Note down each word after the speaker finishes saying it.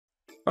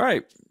All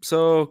right,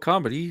 so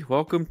comedy.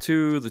 Welcome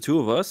to the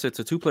two of us. It's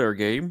a two-player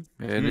game,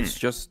 and Hmm. it's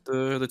just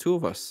the two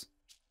of us.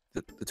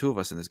 The two of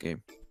us in this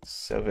game.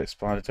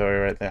 Self-explanatory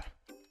right there.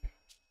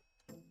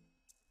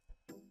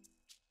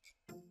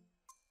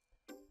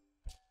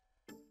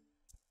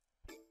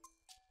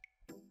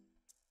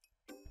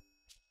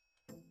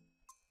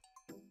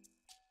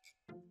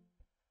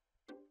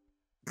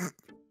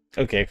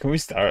 Okay, can we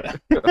start?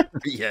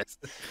 Yes.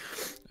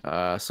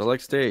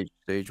 Select stage.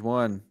 Stage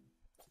one.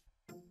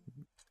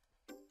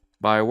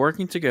 By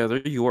working together,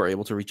 you are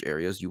able to reach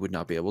areas you would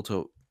not be able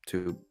to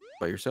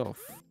by yourself.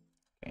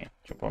 Okay,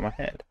 jump on my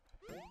head.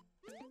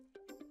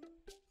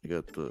 I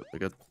got.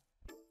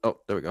 Oh,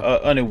 there we go.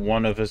 Only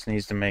one of us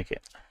needs to make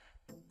it.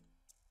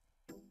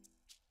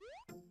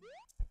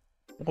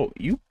 Oh,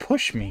 you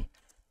push me.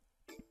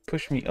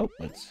 Push me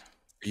upwards.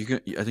 You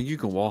can. I think you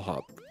can wall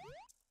hop.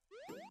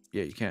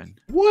 Yeah, you can.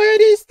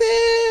 What is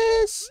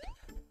this?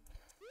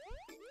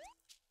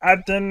 I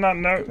did not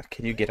know.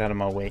 Can you get out of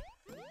my way?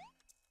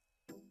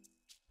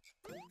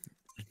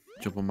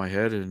 Jump on my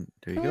head, and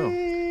there you go.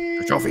 Whee!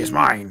 The trophy is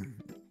mine.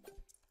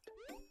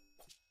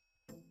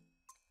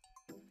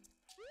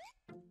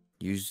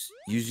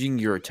 Using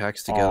your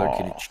attacks together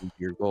can Oh, achieve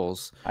your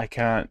goals. I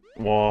can't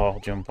wall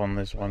jump on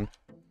this one.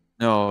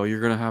 No,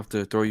 you're gonna have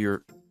to throw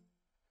your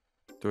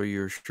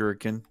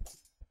shuriken.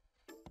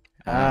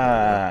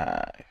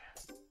 Ah.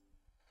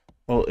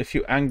 Well, if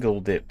you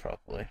angled it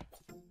properly.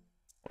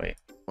 Wait.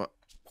 What?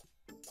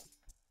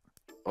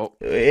 Oh,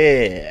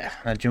 Yeah.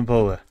 Now jump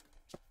over.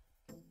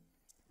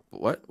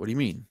 what? What do you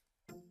mean?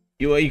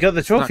 You got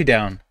the trophy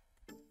down.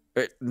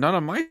 Not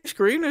on my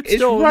screen. It's It's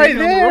still right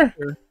maybe on the there.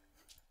 roster.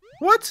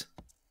 What?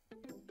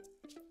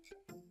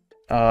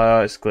 Oh,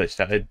 it's glitched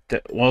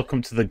out.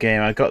 Welcome to the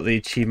game. I got the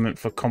achievement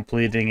for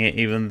completing it,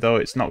 even though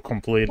it's not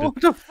completed.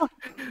 What the fuck?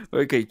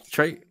 Okay,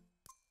 try.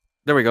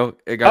 There we go.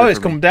 It Oh, got it it's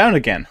for me. come down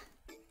again.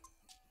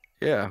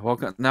 Yeah,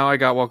 welcome. Now I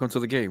got welcome to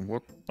the game.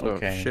 What the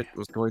Okay. shit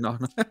was going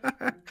on?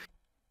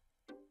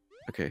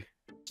 Okay,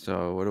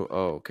 so what do?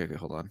 Oh, okay,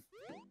 hold on.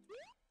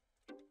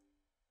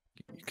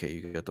 Okay,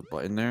 you got the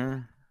button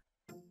there.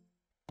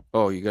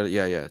 Oh, you got it.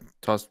 Yeah, yeah.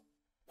 Toss.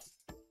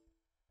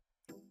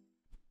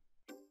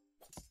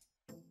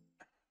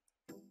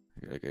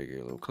 I gotta get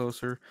a little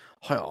closer.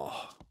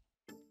 Oh,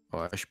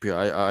 I should be.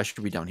 I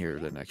should be down here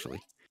then.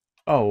 Actually.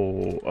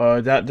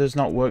 Oh, that does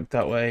not work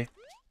that way.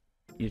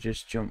 You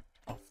just jump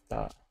off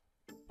that.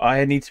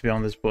 I need to be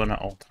on this button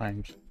at all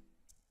times.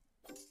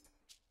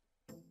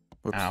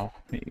 Whoops. Ow.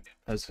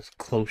 That's a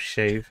close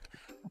shave.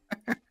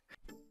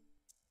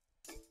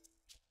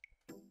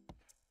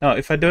 No,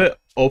 if I do it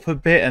up a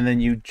bit and then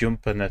you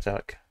jump and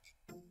attack.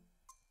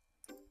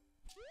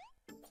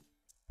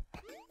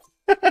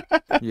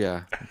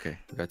 Yeah. Okay.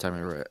 I got time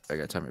it right. I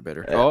got time it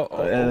better.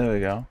 There we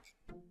go.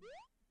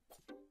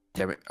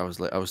 Damn it! I was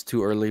late. I was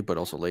too early, but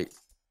also late.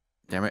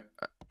 Damn it.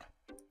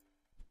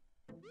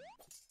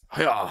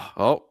 Hiya!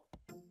 Oh.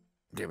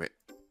 Damn it.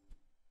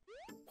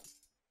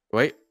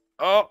 Wait.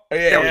 Oh.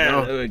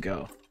 Yeah, there we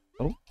go.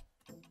 Oh.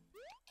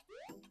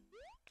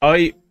 Are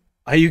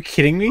you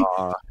kidding me?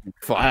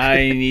 Fuck.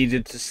 I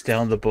needed to stay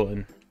on the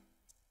button.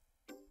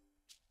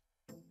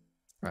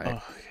 Right.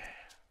 Okay.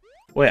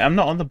 Wait, I'm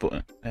not on the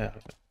button. Yeah.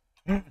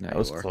 Now That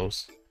was you are.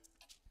 close.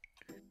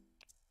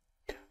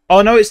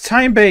 Oh no, it's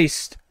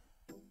time-based.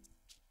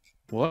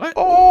 What?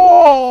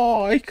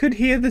 Oh, I could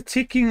hear the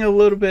ticking a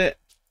little bit.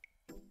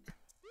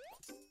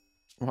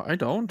 Well, I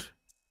don't.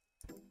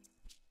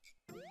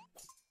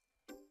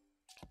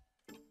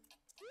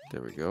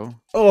 There we go.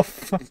 Oh,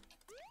 fuck.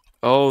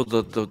 Oh,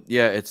 those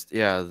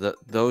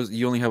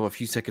you only have a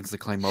few seconds to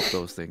climb up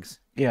those things.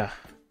 Yeah.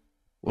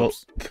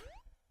 Whoops. Well,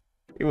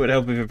 it would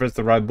help if you pressed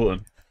the right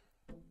button.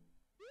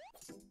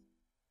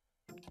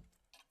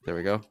 There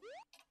we go.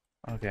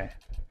 Okay.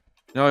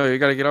 No, you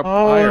gotta get up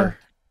Oh. higher.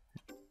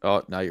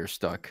 Oh, now you're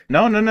stuck.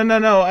 No, no, no, no,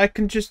 no. I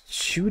can just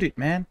shoot it,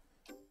 man.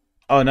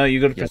 Oh, no,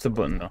 you gotta Yeah. press the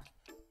button, though.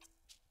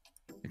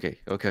 Okay.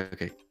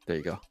 There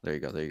you go. There you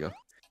go.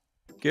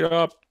 Get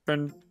up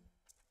and.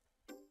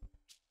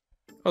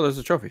 Oh, there's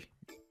a trophy.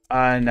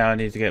 Now I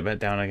need to get back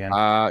down again.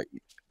 I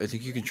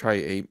think you can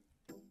try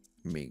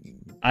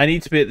aiming. I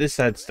need to be at this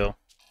side still.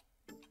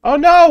 Oh,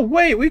 no!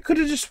 Wait, we could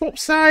have just swapped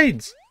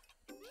sides.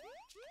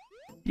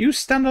 You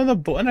stand on the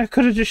button, I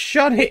could have just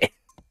shot it.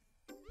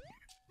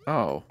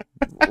 Oh,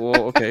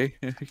 well, okay.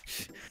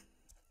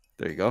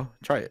 There you go.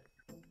 Try it.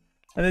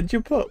 And then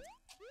jump up.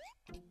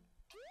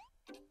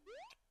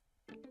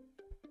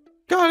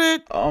 Got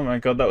it. Oh my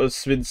god, that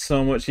was been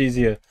so much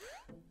easier.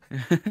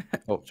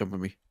 Oh, jump on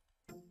me.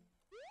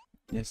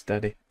 Yes,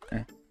 daddy.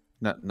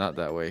 Not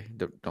that way.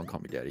 Don't call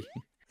me daddy.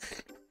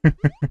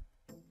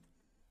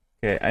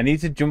 Okay, I need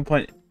to jump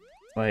on...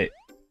 Wait.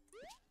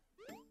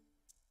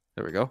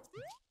 There we go.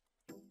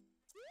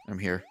 I'm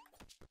here.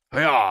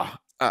 Hiya!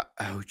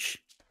 Ouch.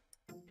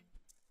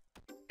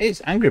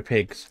 It's Angry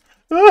Pigs.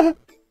 Ah!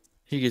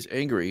 He gets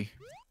angry.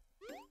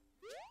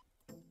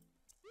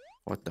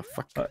 What the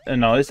fuck?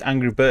 No, it's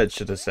Angry Birds,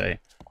 should I say.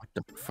 What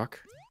the fuck?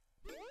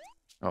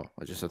 Oh,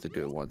 I just have to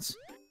do it once.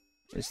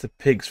 It's the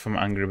pigs from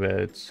Angry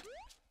Birds.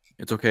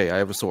 It's okay. I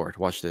have a sword.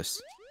 Watch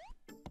this.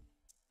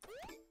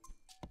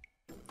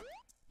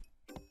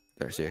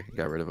 There, see, I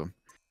got rid of him.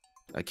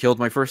 I killed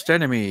my first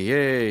enemy.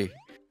 Yay!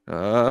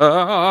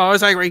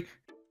 It's angry.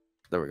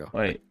 There we go.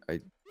 Wait,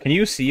 I can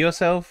you see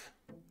yourself?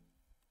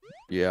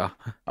 yeah.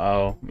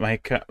 Oh, my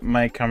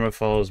camera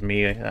follows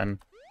me, and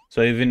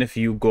so even if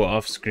you go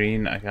off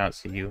screen, I can't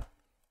see you.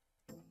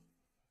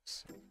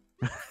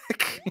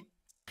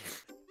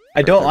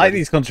 I don't like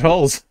these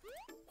controls.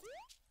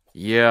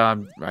 Yeah,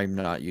 I'm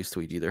not used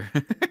to it either.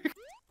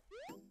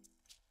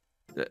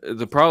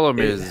 The problem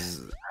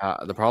is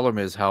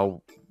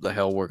how the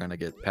hell we're gonna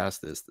get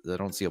past this. I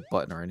don't see a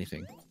button or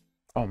anything.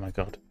 Oh my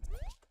god.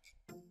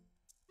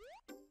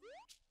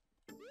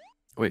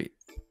 Wait.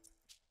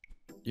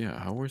 Yeah,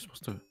 how are we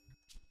supposed to?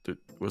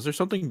 Was there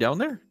something down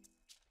there?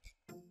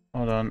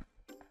 Hold on.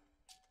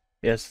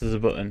 Yes, there's a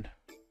button.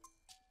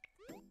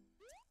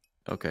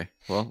 Okay.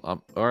 Well,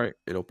 all right.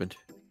 It opened.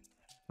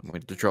 I'm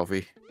going to the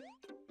trophy.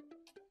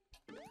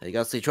 I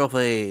got the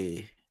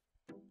trophy.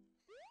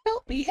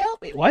 Help me,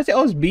 help me. Why is it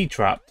always me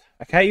trapped?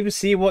 I can't even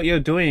see what you're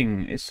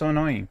doing. It's so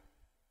annoying.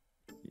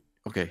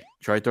 Okay,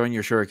 try throwing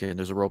your shuriken.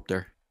 There's a rope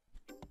there.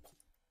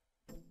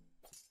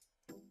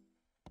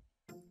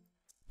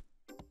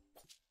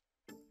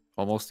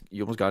 Almost.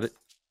 You almost got it.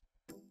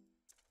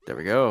 There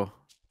we go.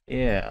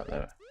 Yeah,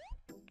 there.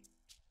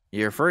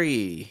 You're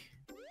free.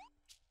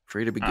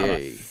 Free to be I'm a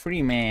gay.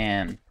 free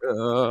man.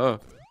 Oh!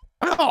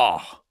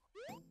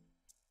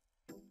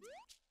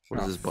 What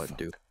does this button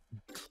do?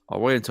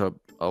 I'll wait until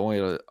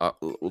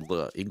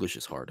English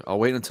is hard. I'll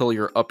wait until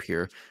you're up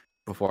here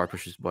before I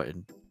push this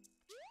button.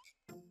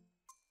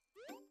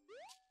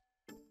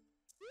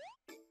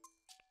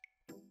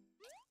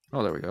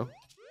 Oh, there we go.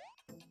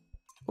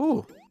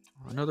 Oh,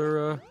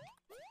 another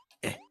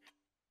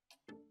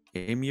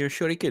aim your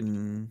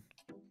shuriken.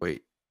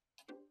 Wait.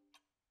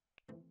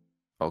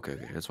 Okay,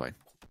 that's fine.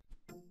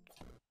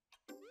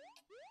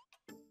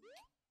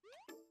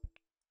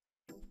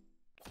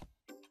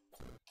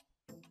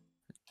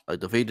 I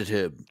defeated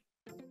him.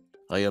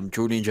 I am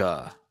true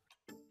ninja.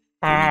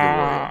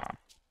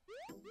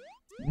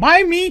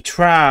 Why me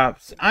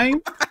trapped?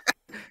 I'm.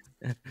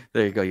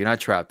 There you go. You're not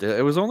trapped.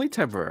 It was only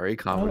temporary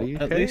comedy.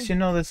 Well, at okay? least you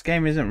know this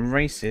game isn't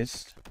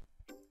racist.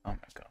 Oh my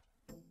god.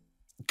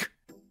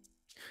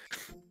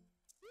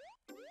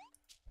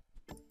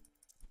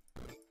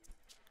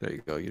 There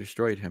you go. You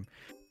destroyed him.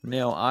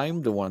 Now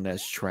I'm the one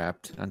that's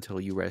trapped until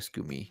you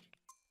rescue me.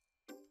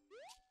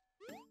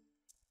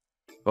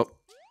 Oh.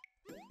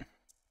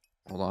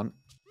 Hold on.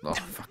 Oh,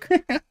 fuck.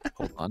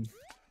 Hold on.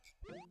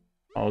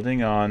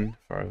 Holding on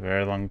for a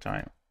very long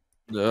time.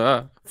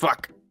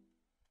 Fuck.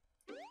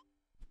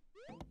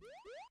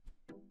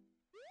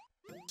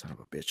 Son of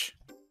a bitch.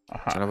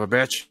 Aha. Son of a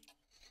bitch.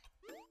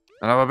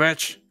 Son of a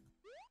bitch.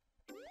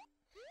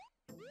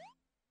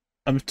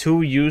 I'm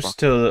too used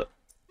to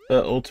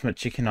the ultimate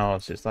chicken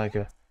horse. It's like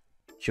a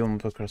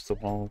jump across the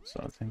wall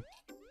sort of thing.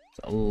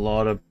 There's a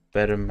lot of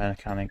better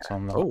mechanics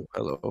on that. Oh,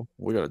 hello.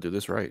 We gotta do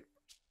this right.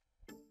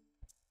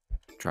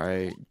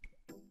 Try.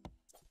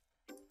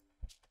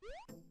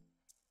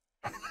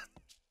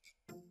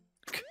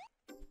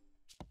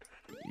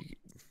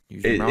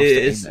 Use your mouse to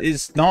aim it.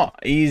 It's not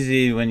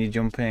easy when you're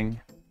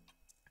jumping.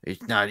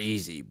 It's not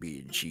easy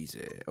being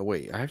cheesy. Oh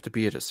wait, I have to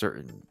be at a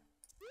certain.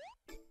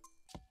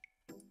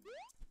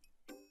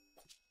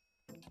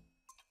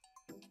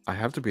 I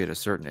have to be at a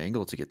certain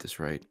angle to get this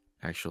right.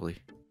 Actually,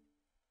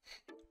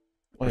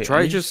 Wait,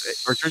 try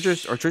just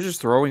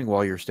throwing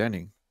while you're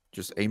standing.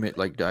 Just aim it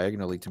like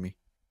diagonally to me.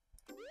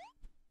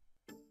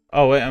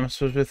 Oh wait, I'm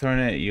supposed to be throwing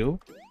it at you?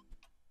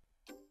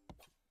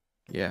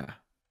 Yeah.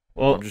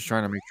 Well, I'm just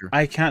trying to make sure.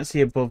 I can't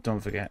see above, don't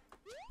forget.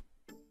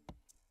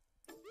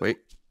 Wait.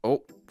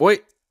 Oh,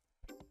 wait.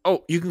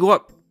 Oh, you can go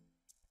up.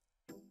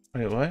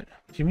 Wait, what? What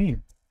do you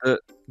mean?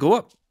 Go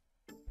up.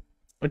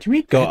 What do you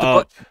mean go Hit the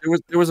up?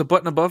 there was a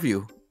button above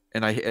you,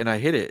 and I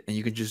hit it, and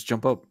you can just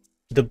jump up.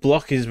 The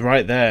block is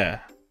right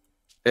there.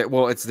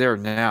 Well, it's there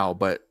now,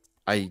 but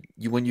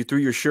when you threw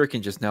your shuriken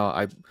just now,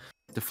 I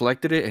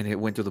deflected it and it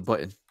went to the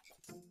button.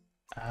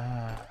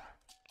 Ah.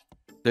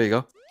 There you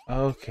go.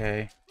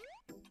 Okay.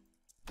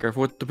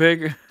 Careful with the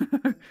pig.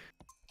 Come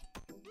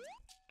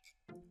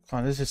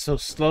on, this is so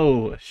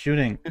slow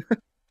shooting.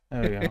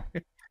 There we go.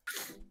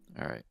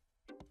 All right.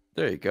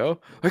 There you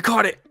go. I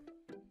caught it.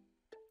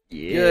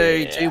 Yeah.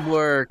 Yay,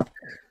 teamwork.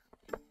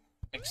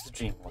 Makes the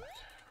dream work.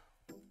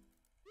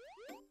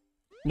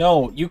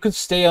 No, you can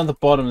stay on the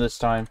bottom this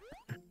time.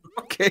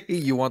 Okay,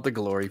 you want the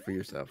glory for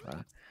yourself,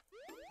 huh?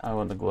 I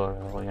want the glory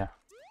level, yeah.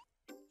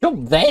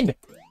 Jump then!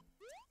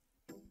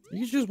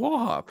 You just wall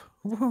hop.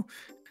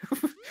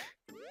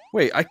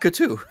 Wait, I could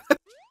too.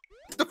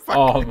 The fuck?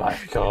 Oh my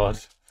god.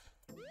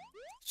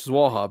 Just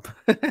wall hop.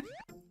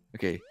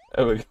 Okay.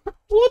 There we go.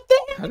 What the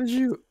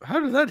heck? How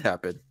did that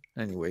happen?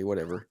 Anyway,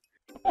 whatever.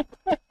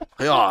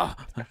 Hiya!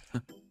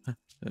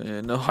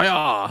 No,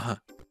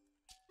 hiya!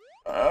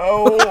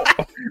 Oh!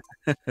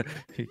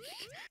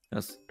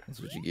 That's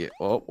what you get.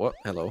 Oh, what?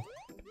 Hello.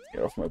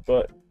 Get off my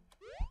butt.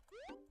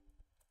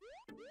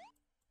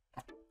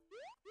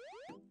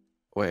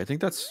 Wait, I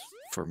think that's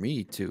for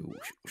me to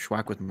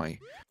schwack with my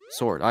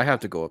sword. I have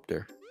to go up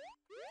there.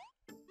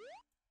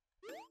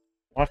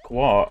 Like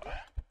what?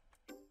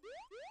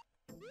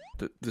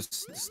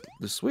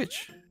 The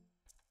switch.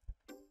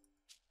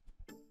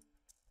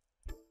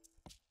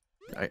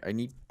 I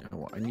need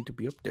I need to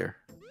be up there.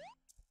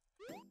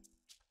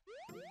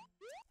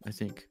 I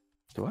think.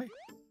 Do I?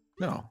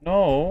 No.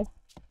 No.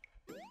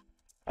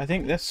 I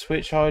think this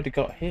switch already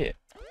got hit.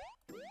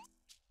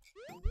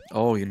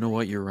 Oh, you know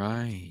what? You're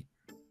right.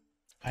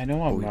 I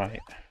know I'm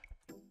right.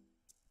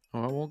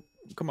 Oh well,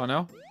 come on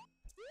now.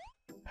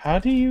 How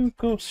do you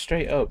go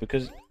straight up?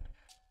 Because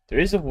there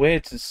is a way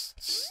to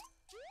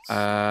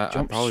I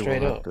jump probably will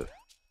straight have up. to.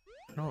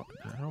 No,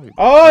 no. Oh, You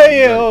got it.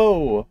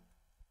 yo!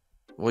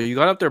 Well, you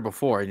got up there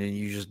before, and then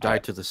you just I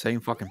died to the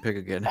same fucking pig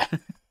again.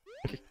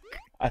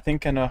 I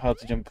think I know how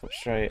to jump up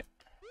straight.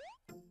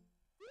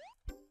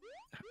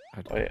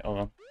 I don't- Wait, hold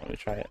on. Let me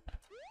try it.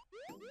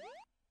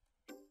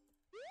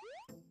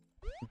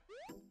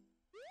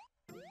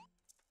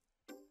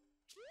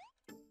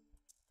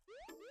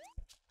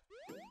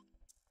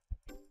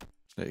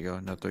 There you go.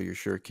 Now throw your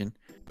shuriken.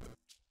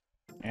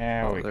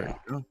 There Oh, we there go.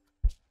 you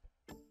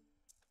go.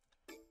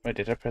 Wait,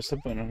 did I press the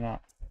button or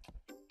not?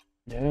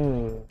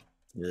 No.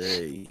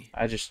 Yay.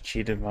 I just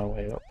cheated my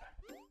way up.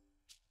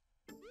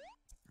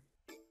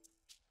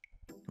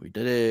 We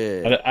did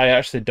it. I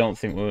actually don't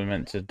think we were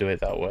meant to do it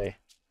that way.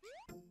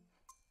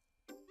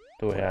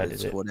 The way But I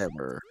it's did it.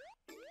 whatever.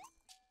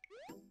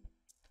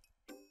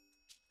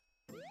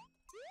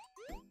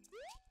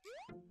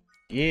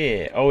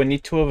 Yeah. Oh, we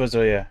need two of us,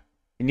 oh yeah.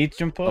 You need to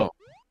jump up.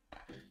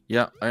 Oh.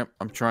 Yeah,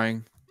 I'm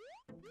trying.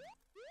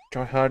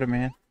 Try harder,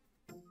 man.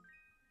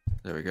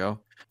 There we go.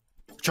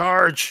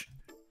 Charge!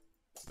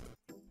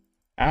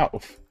 Ow.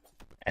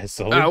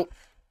 Asshole. Ow!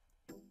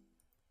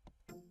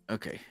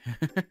 Okay.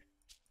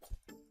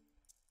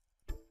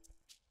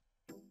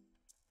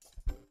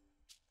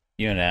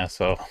 You're an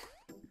asshole.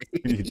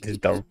 You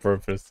did that on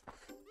purpose.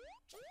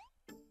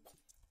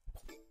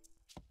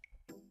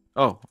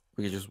 Oh,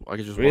 I could just walk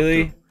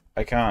Really? through.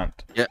 I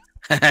can't. Yeah.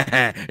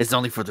 It's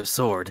only for the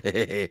sword.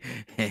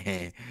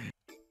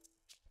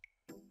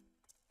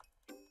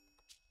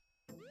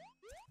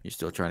 You're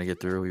still trying to get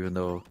through, even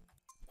though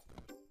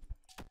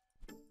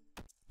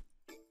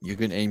you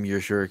can aim your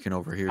shuriken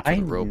over here to I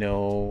the rope.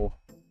 know.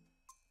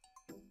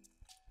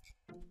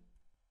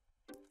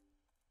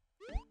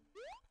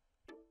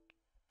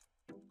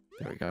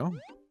 There we go.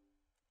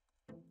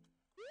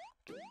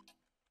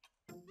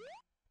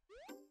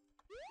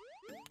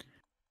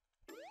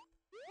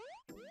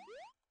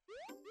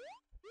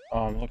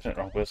 Oh, I'm looking at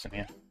the wrong person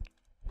here.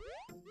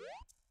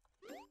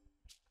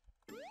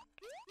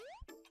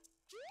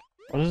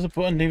 What does the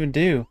button even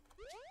do?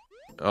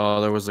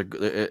 Oh, there was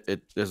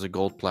there's a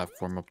gold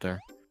platform up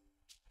there.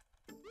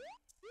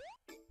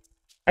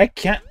 I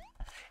can't.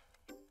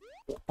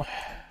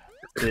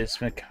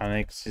 This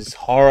mechanics is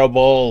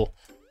horrible.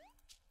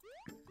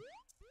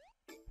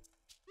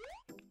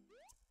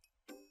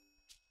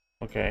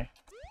 Okay.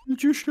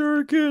 It's your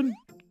shuriken.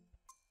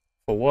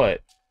 For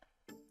what?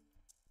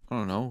 I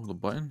don't know, the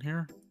button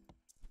here?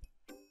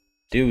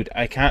 Dude,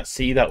 I can't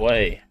see that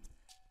way.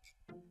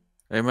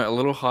 Aim it a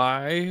little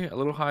high, a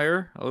little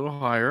higher, a little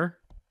higher,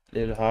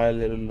 Little high,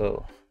 little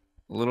low.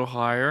 a little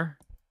higher.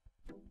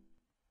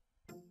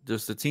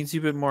 Just a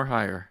teensy bit more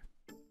higher.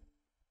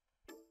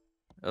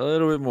 A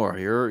little bit more.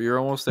 You're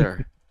almost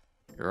there.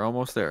 You're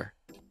almost there.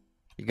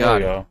 You There got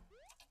we it. go.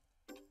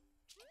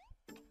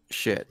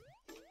 Shit.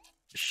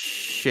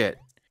 Shit.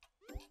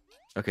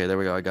 Okay, there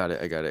we go. I got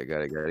it. I got it.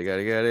 Got it. Got it. Got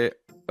it. Got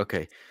it.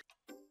 Okay.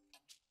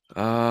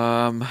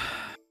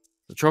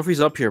 The trophy's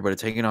up here, but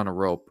it's hanging on a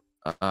rope.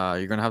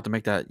 You're gonna have to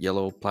make that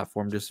yellow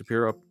platform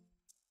disappear up.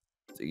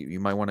 You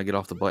might want to get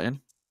off the button.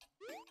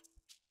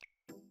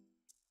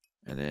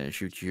 And then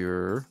shoot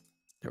your...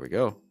 There we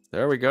go.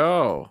 There we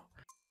go.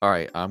 All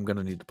right, I'm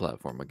gonna need the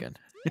platform again.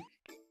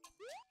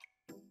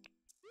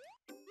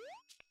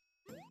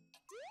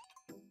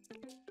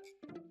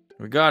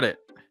 We got it.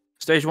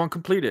 Stage 1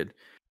 completed.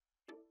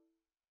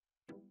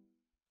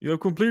 You have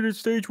completed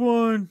stage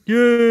 1.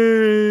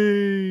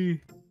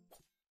 Yay!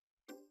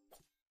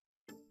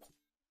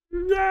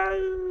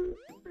 Yay!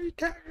 We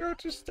can't go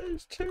to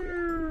stage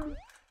 2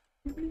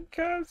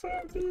 because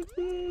of this.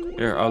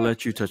 Here, I'll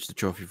let you touch the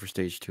trophy for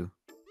stage 2.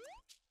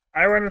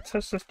 I want to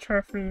touch this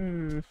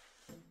trophy.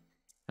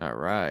 All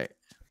right.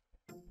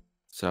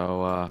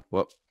 So,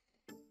 what?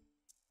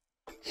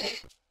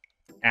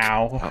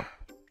 Ow.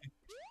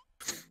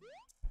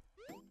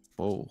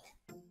 Oh.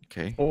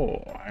 Okay.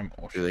 Oh, I'm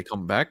Do awesome. they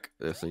come back?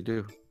 Yes, they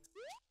do.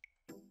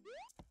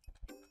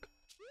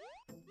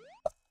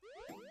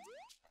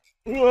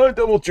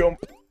 Double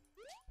jump.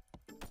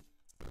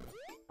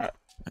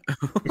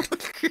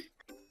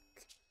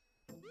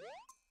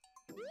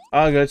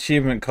 I got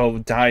achievement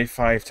called die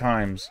 5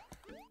 times.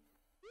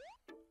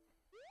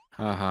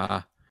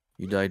 Haha.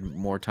 You died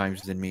more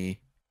times than me.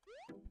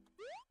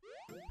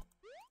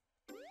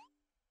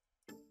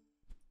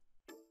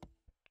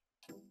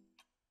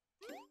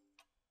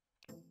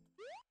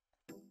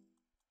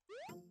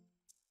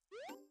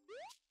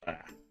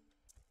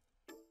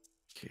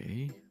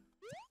 Okay.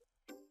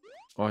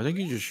 Oh, I think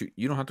you just shoot.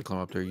 You don't have to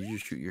climb up there. You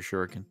just shoot your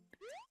shuriken.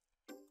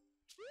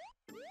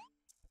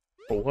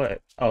 For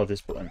what? Oh, this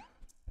button.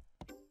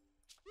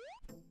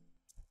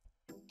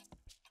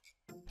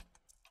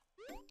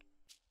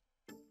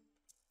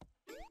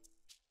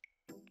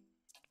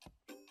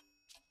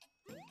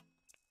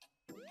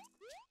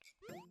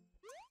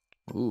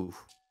 Ooh,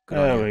 good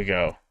on There you. we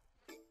go.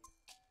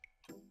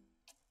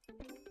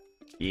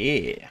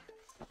 Yeah.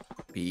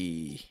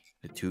 Be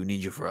the two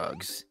ninja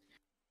frogs.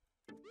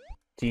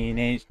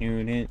 Teenage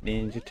Mutant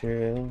Ninja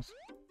Turtles.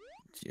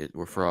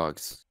 We're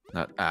frogs,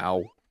 not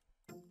ow.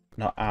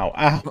 No, ow,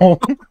 ow.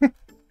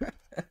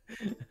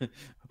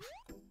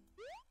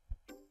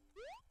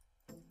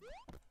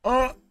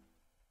 Oh.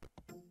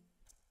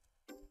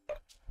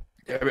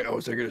 Damn it! I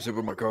was taking a sip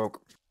of my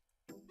coke.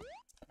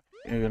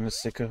 You're gonna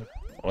stick a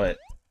what?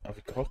 Of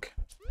a cock?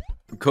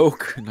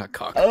 Coke, not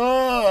cock.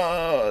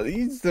 Oh,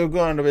 he's still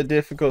going to be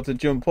difficult to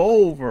jump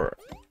over.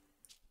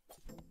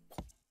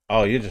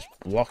 Oh, you're just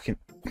blocking.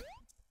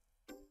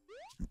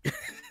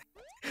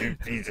 You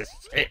piece of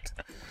shit.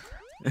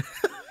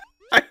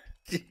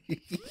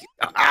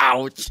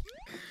 Ouch!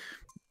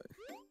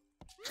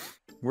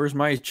 Where's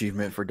my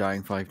achievement for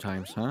dying 5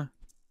 times, huh?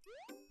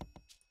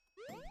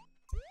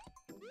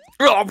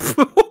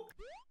 Oh!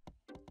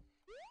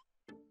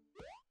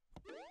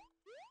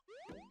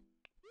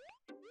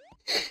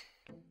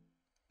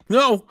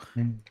 No!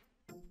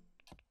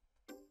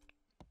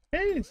 Hey,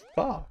 it's a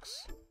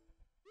box.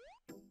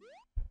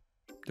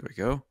 There we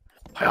go.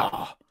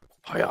 Hiya!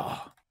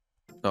 Hiya!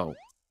 Oh.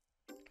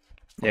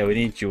 Yeah, we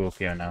need you up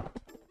here now.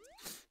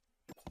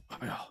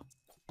 Hiya.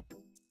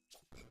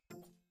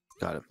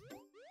 Got him.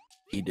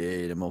 He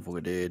did. A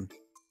motherfucker did.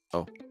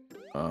 Oh.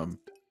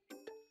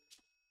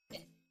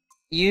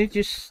 You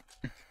just...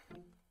 Am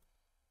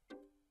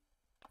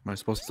I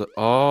supposed to...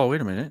 Oh,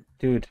 wait a minute.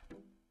 Dude,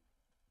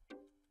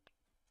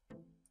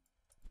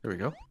 There we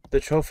go. the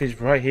trophy's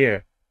right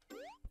here.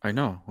 I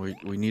know.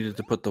 We needed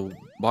to put the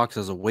box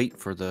as a weight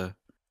for the...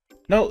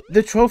 No,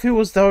 the trophy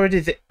was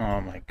already there.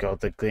 Oh my god,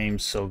 the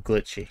game's so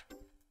glitchy.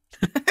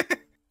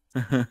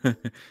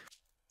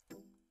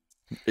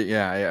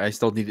 Yeah, I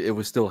still need... It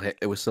was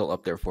still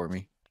up there for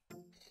me.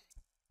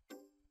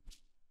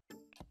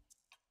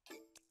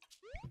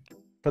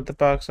 Put the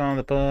box on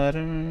the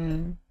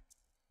button.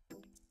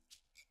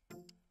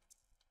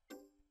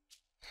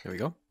 There we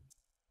go.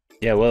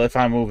 Yeah, well, if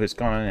I move, it's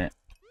gone, innit?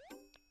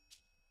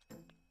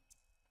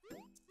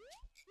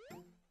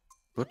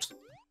 Whoops.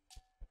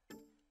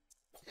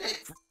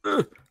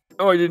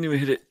 Oh, I didn't even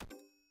hit it.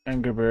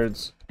 Angry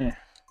Birds. Eh.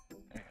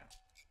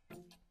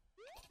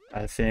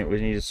 I think we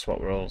need to swap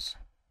roles.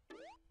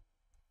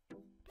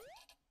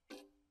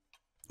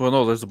 Well,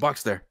 no, there's a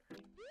box there.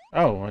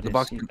 Oh, I didn't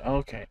box see... can-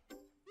 Okay.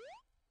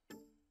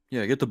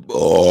 Yeah, get the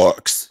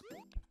box.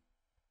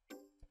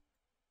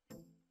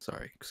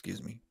 Sorry,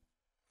 excuse me.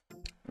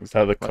 Is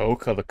that the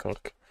Coke or the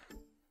Cook?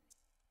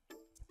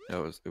 It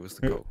was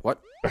the go.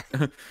 What?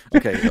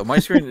 Okay, my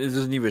screen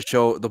doesn't even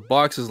show. The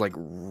box is like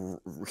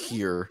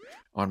here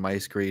on my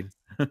screen.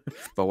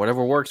 But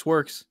whatever works,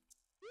 works.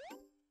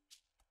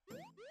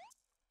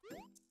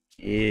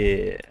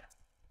 Yeah.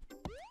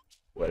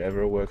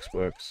 Whatever works,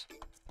 works.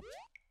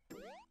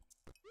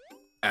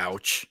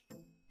 Ouch.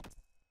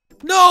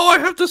 No, I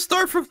have to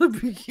start from the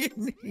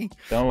beginning.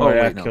 Don't worry,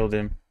 wait, I no. killed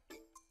him.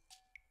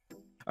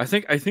 I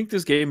think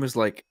this game is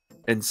like,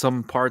 in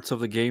some parts of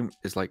the game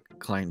is like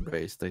client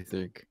based. I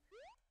think.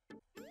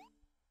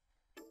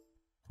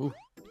 Ooh.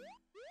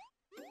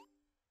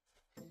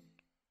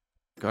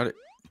 Got it.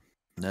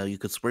 Now you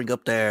could spring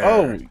up there.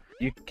 Oh,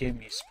 you gave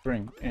me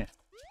spring. Yeah.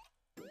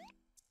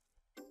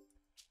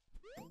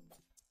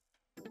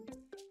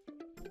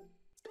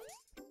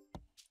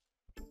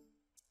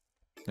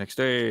 Next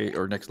day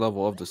or next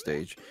level of the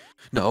stage.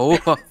 No.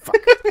 Oh, fuck.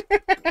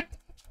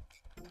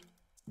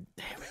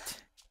 Damn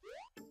it.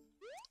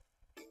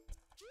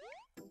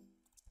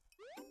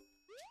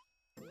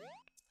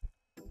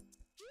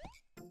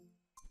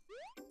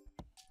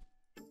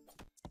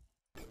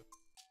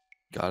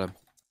 Got him.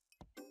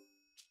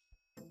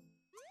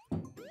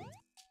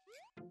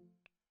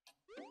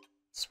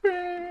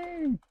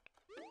 Spring.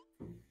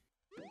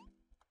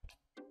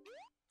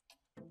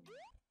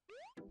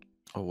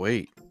 Oh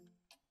wait.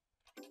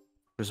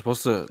 We're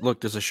supposed to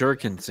look. There's a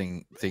shuriken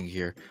thing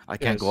here. I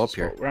can't go up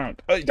here. Round.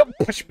 Oh, don't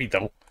push me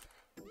though.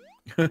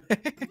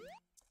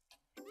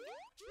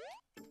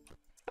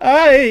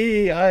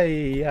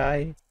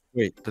 Aye.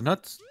 Wait, the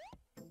nuts.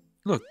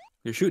 Look,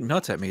 you're shooting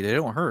nuts at me. They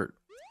don't hurt.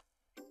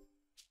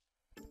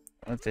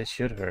 Well, they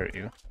should hurt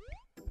you.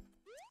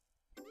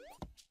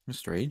 It's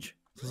strange.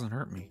 It doesn't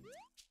hurt me.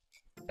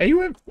 Are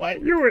you? Why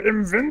you were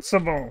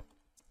invincible?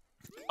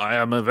 I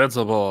am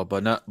invincible,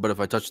 but not. But if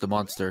I touch the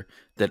monster,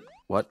 that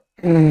what?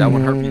 That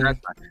won't hurt me that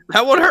time.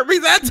 That won't hurt me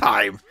that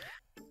time.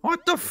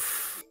 What the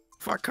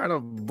fuck kind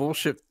of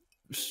bullshit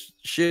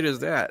shit is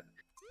that?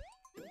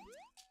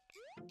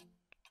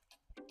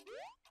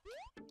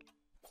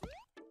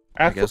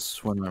 I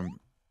guess when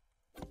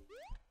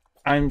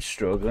I'm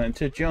struggling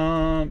to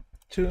jump.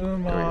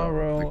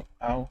 tomorrow.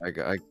 Ow.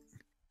 I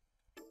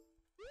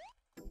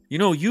You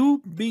know,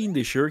 you being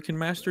the shuriken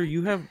master,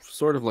 you have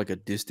sort of like a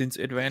distance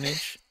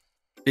advantage,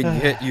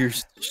 and yet you're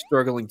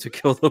struggling to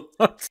kill the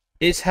monster.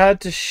 It's hard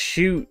to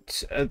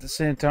shoot at the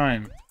same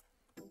time.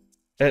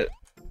 At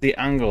the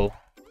angle,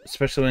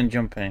 especially when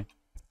jumping.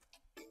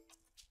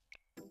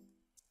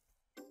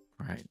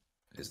 Right.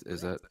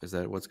 Is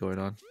that what's going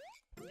on?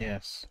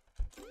 Yes.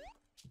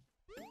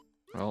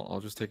 Well, I'll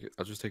just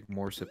take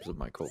more sips of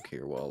my Coke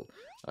here while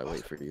I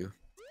wait for you.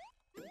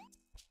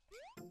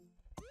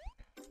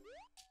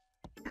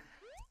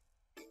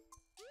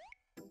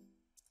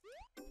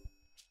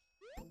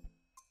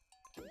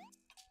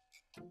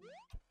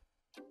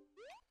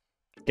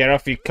 Get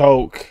off your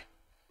Coke.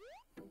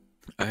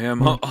 I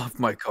am off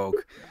my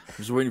Coke. I'm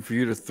just waiting for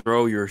you to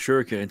throw your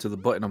shuriken into the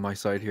button on my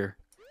side here,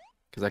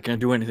 because I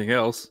can't do anything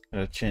else.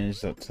 I'll change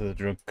that to the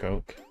drug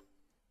Coke.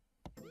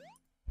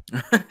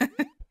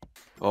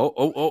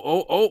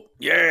 Oh!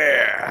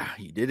 Yeah,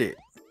 he did it.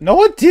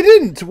 No, I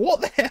didn't.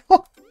 What the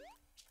hell?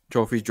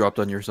 Trophy's dropped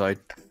on your side.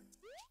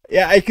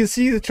 Yeah, I can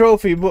see the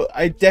trophy, but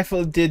I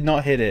definitely did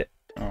not hit it.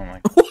 Oh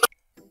my god.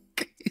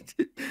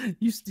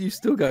 You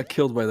still got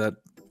killed by that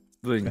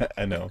thing.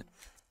 I know.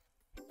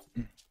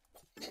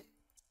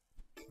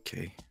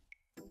 Okay.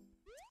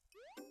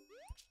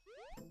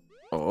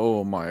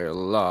 Oh my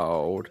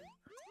lord.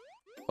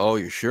 Oh,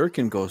 your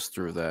shuriken goes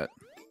through that.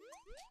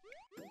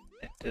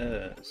 It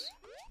does.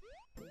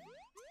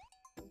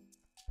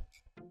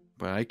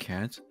 But I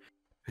can't.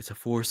 It's a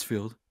force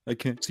field. I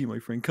can't see my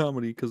friend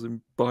Comedy because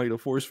I'm behind a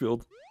force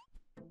field.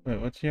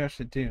 Wait, what do you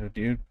actually do?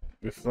 Do you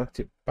reflect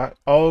it back?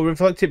 Oh,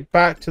 reflect it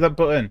back to that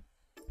button.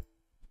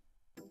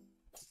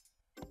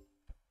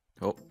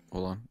 Oh,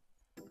 hold on.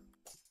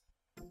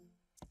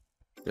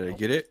 Did I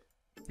get it?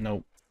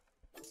 Nope.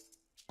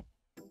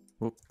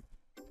 Whoop.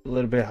 A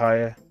little bit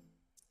higher.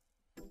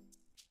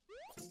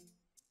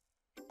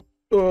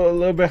 Oh, a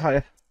little bit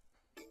higher.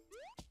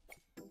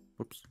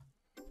 Whoops.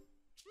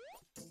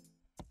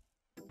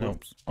 Nope.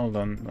 Whoops. Hold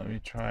on. Let me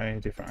try a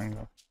different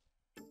angle.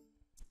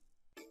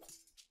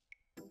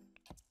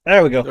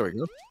 There we go. There we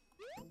go.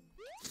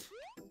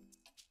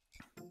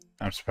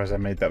 I'm surprised I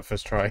made that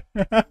first try.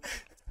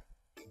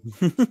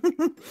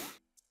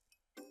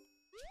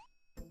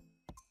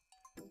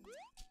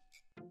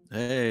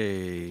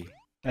 Hey.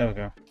 There we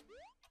go.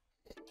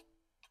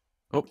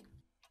 Oh.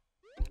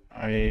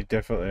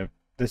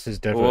 This is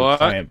definitely What?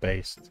 client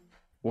based.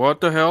 What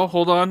the hell?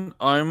 Hold on.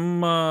 I What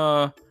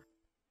are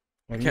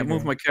can't you move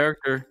doing? my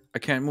character. I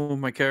can't move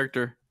my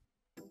character.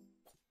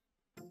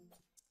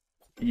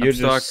 You're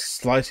stuck. just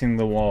slicing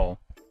the wall.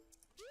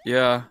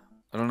 Yeah.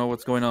 I don't know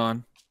what's going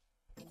on.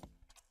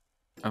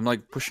 I'm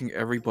like pushing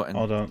every button.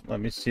 Hold on, let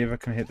me see if I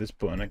can hit this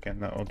button again.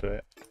 That'll do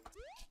it.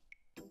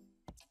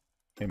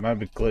 It might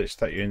be glitched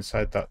that you're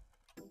inside that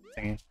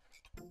thingy.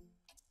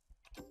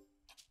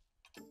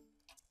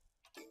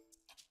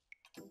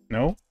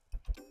 No?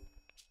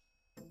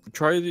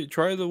 Try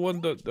the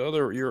one the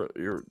other your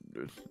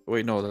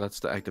wait, no, that's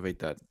to activate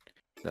that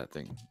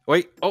thing.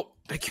 Wait. Oh,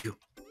 thank you.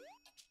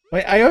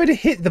 Wait, I already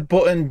hit the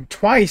button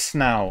twice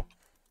now.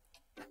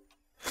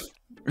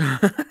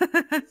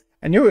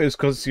 I knew it was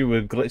because you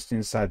were glitched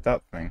inside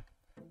that thing.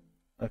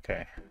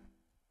 Okay.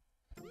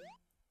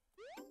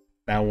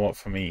 Now what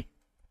for me?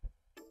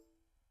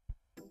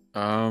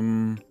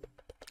 Oh,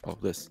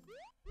 this.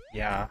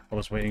 Yeah, I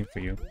was waiting for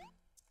you.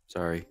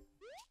 Sorry.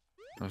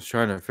 I was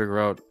trying to figure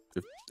out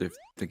if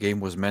the game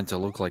was meant to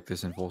look like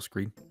this in full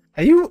screen.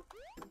 Are you...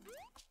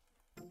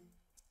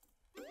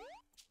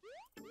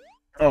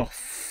 Oh.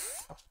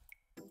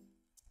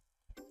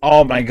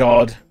 Oh my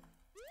god.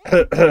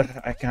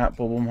 I can't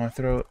bubble my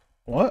throat.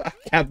 What? I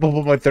can't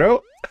bubble my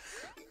throat?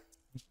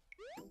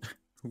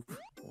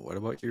 What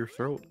about your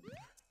throat?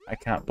 I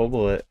can't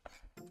bubble it.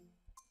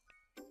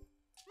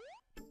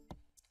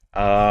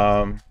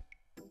 Oh,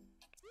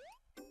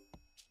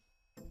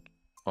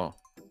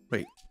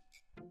 wait.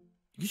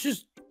 You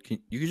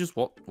can just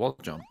wall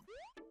jump.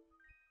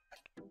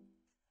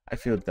 I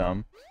feel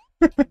dumb.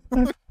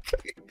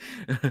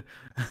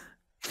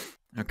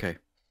 Okay.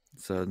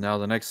 So now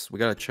we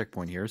got a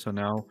checkpoint here, so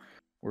now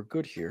we're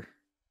good here.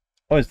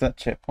 Oh, is that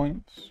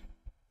checkpoints?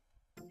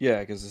 Yeah,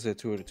 because it said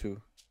 2 out of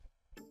 2.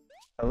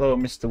 Hello,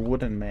 Mr.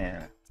 Wooden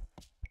Man.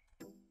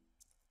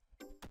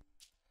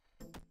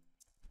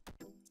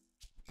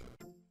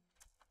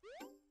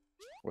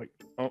 Wait.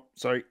 Oh,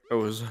 sorry. I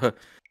was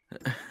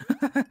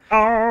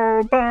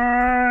All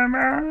by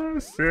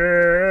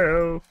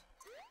myself.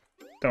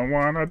 Don't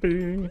wanna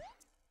be.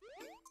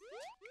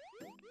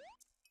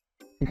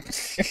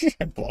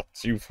 I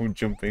blocked you from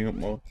jumping up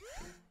more.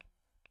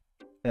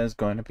 There's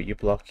going to be a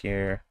block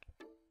here.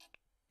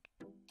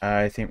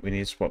 I think we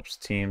need to swap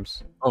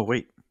teams. Oh,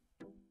 wait.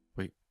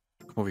 Wait.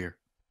 Come over here.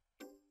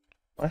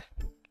 What?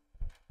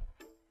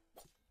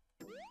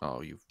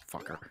 Oh, you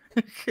fucker.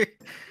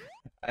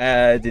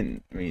 I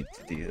didn't mean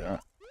to do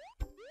that.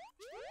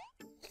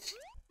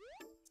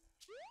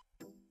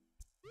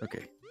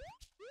 Okay.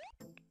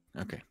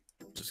 Okay.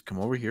 Just come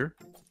over here.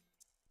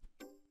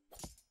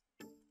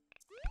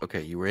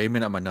 Okay, you were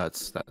aiming at my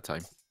nuts that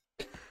time.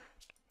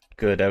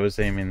 Good, I was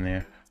aiming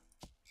there.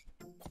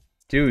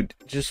 Dude,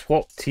 just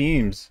swap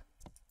teams.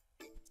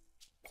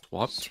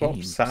 Swap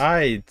Teams.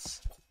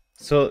 sides.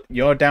 So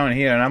you're down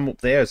here and I'm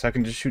up there, so I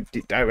can just shoot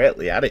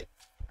directly at it.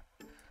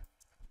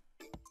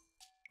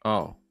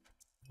 Oh,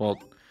 well,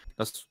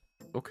 that's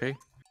okay.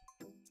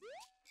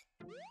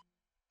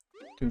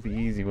 Do the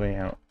easy way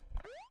out.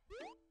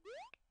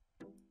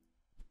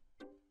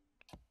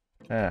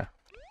 Ah.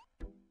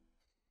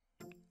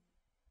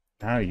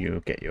 Now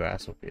you get your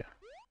ass up here.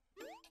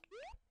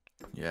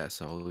 Yeah,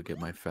 so I'll get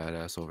my fat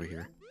ass over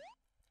here.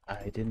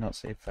 I did not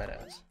say fat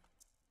ass.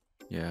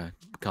 Yeah,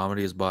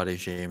 comedy is body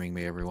shaming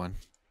me, everyone.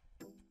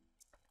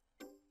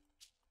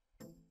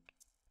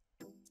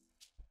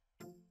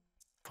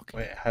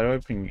 Wait, how do I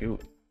bring you?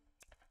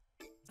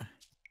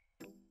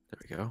 There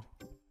we go.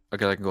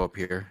 Okay, I can go up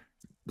here.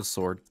 The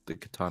sword, the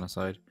katana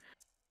side.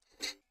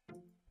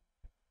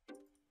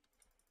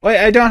 Wait,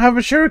 I don't have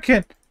a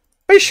shuriken!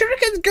 My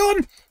shuriken's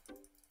gone!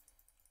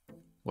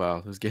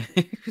 Wow, this game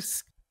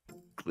is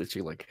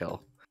glitchy like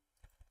hell.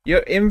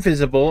 You're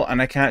invisible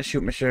and I can't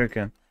shoot my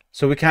shuriken.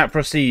 So we can't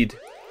proceed.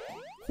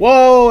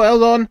 Whoa,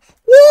 hold on.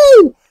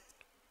 Woo!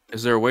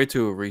 Is there a way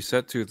to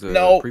reset to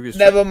the previous?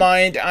 No, never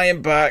mind. I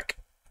am back.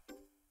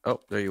 Oh,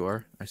 there you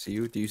are. I see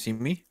you. Do you see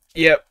me?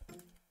 Yep.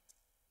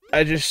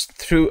 I just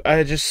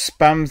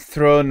spammed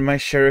throwing my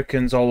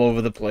shurikens all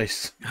over the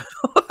place.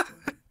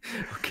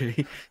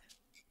 Okay.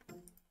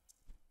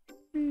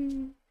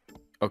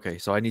 Okay,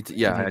 so I need to.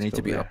 Yeah, I need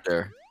to be up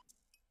there.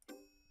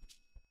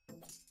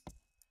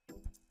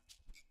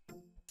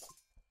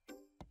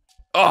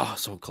 Oh,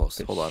 so close.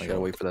 Hold on, I gotta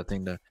wait for that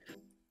thing to.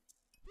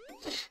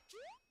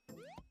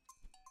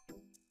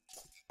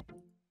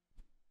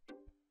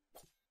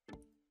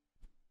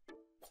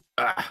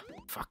 Ah,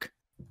 fuck.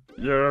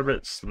 You're a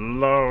bit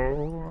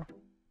slow.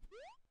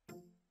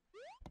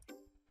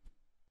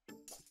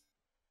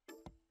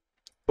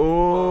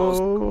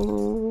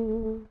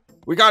 Oh.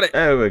 We got it.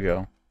 There we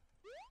go.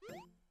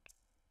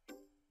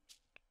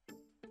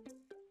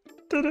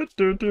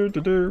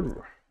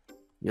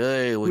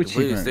 Yay, we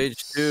completed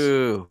stage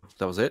 2.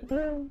 That was it?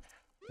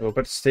 Oh,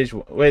 but stage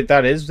 1. Wait,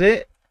 that is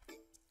it?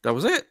 That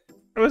was it?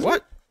 What?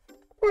 What?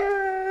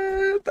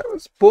 That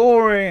was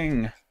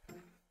boring.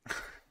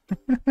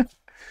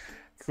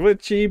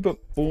 Glitchy, but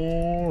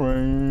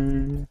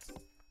boring.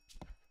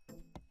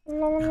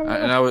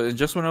 And I was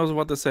just when I was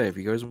about to say, if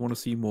you guys want to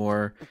see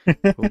more,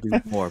 we'll do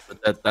more.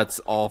 But that's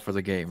all for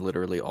the game,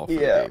 literally all for the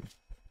game.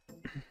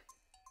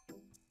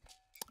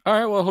 All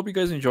right, well, I hope you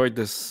guys enjoyed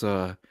this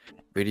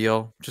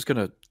video. I'm just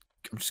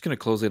gonna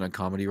close in on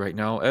comedy right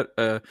now.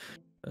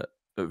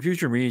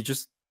 Future me,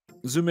 just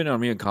zoom in on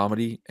me on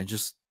comedy and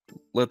just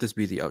let this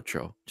be the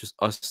outro. Just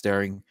us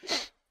staring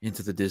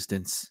into the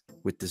distance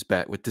with this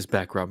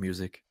background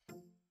music.